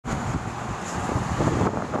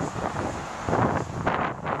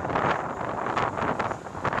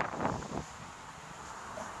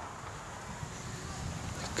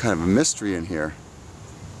kind of a mystery in here.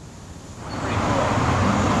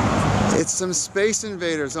 It's some Space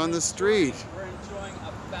Invaders on the street. We're enjoying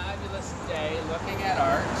a fabulous day looking at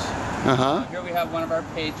art. Here we have one of our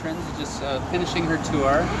patrons just finishing her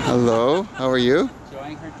tour. Hello, how are you?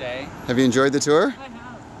 Enjoying her day. Have you enjoyed the tour? I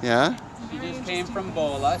have. Yeah? She just came from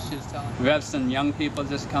Bola. She was telling me. We have some young people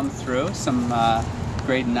just come through, some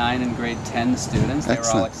grade 9 and grade 10 students. They were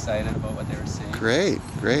all excited about what they were seeing. Great,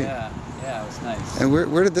 great. Yeah, it was nice. And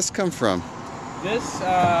where did this come from? This,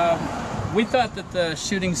 we thought that the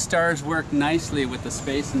shooting stars worked nicely with the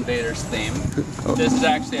Space Invaders theme. Oh. This is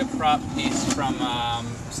actually a prop piece from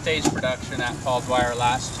stage production at Dwyer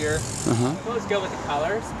last year. It goes good with the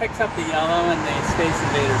colors. Picks up the yellow and the Space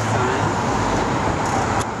Invaders sign.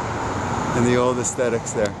 And the old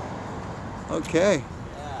aesthetics there. Okay.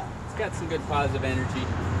 Yeah, it's got some good positive energy.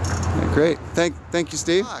 Great. Thank you,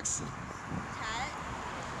 Steve.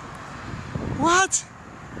 What?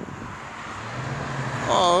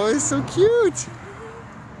 Oh, it's so cute.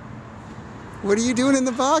 What are you doing in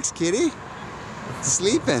the box, kitty?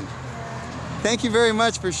 Sleeping. Thank you very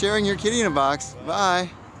much for sharing your kitty in a box.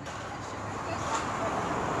 Bye.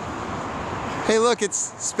 Hey, look, it's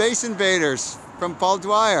Space Invaders from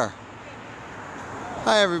Dwyer.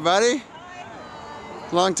 Hi, everybody.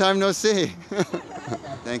 Long time no see.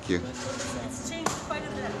 Thank you. It's changed quite a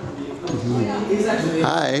bit.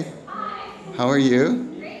 Hi. How are you?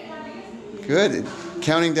 Good.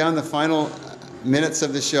 Counting down the final minutes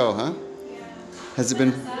of the show, huh? Has it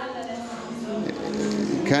been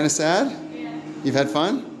kind of sad? You've had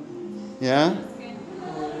fun? Yeah?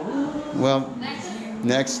 Well,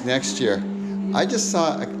 next year. I just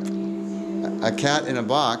saw a cat in a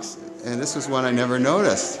box, and this was one I never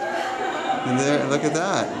noticed. And there, look at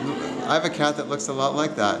that. I have a cat that looks a lot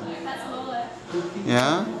like that. That's Lola.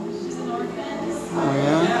 Yeah? She's an orphan. Oh,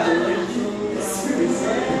 yeah?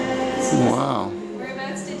 Wow.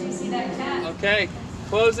 Whereabouts did you see that cat? Okay,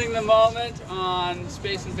 closing the moment on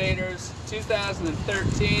Space Invaders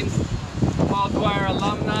 2013. Dwyer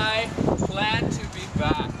alumni glad to be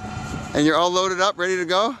back. And you're all loaded up, ready to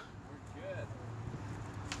go? We're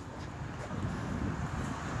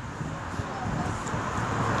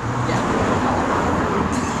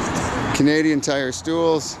good. Canadian Tire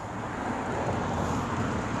stools.